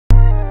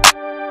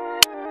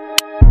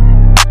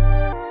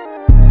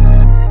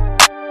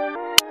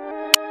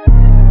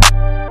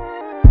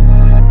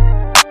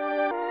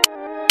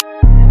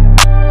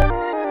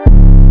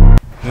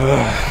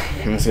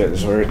say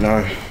this word now.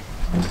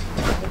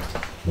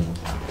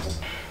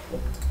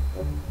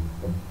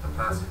 A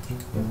passage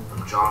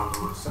from John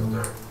Lewis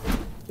III.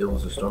 It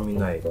was a stormy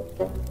night.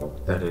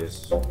 That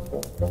is,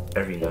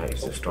 every night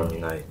is a stormy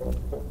night.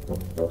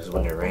 Because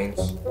when it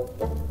rains,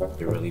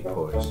 it really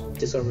pours.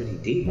 This already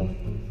deep.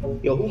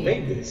 Yo, who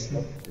made this?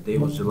 The day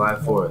was July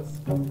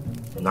 4th,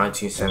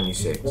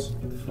 1976.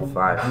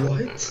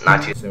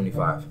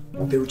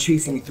 1975. They were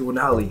chasing me through an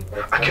alley.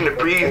 I couldn't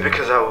breathe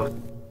because I was...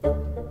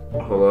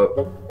 Hold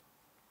up.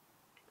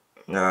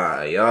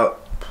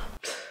 Yup.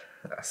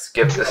 I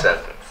skipped the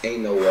sentence.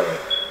 Ain't no way.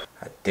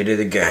 I did it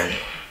again.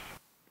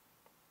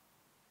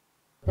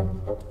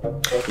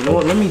 You know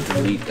what? Let me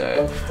delete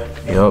that.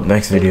 Yup,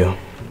 next video.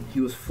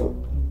 He was full.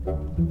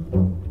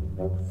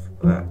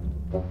 That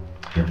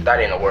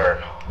ain't a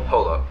word.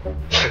 Hold up.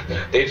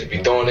 They just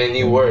be throwing in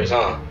new words,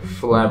 huh?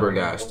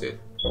 Flabbergasted.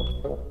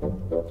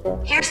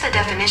 Here's the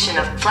definition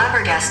of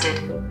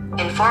flabbergasted.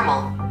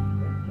 Informal.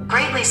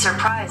 Greatly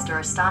surprised or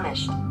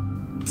astonished.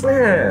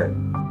 Man.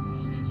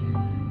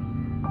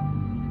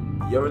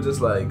 You ever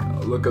just like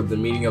look up the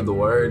meaning of the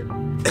word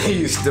and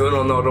you still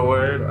don't know the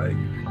word? Like,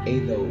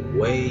 ain't no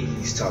way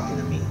he's talking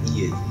to me.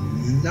 He is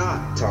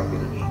not talking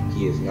to me.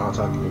 He is not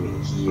talking to me.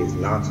 He is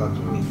not talking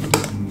to me.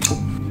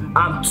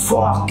 I'm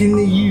talking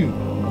to you.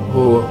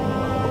 Oh,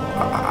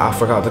 I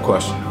forgot the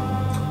question.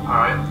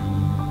 Alright.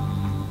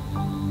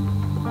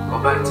 Go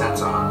back 10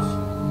 times.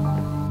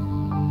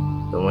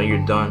 Then when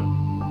you're done,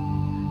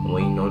 and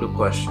when you know the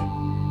question,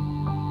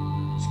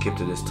 skip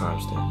to this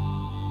timestamp.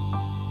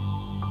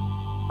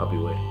 I'll be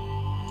waiting.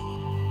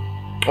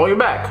 Oh, you're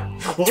back.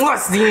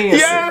 What's the answer?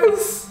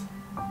 Yes!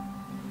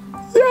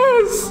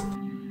 Yes!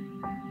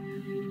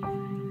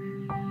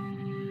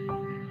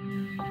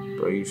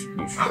 Bro, you should.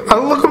 I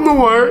look up the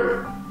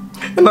word,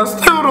 and I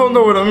still don't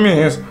know what it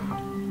means.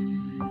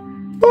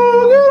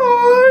 Oh, did I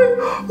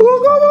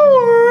look up the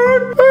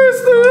word, and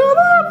still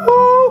don't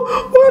know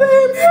what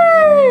it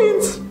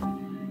means?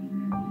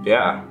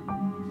 Yeah.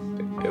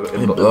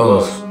 It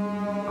blows.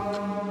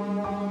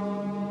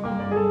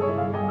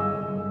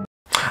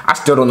 I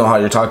still don't know how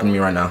you're talking to me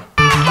right now.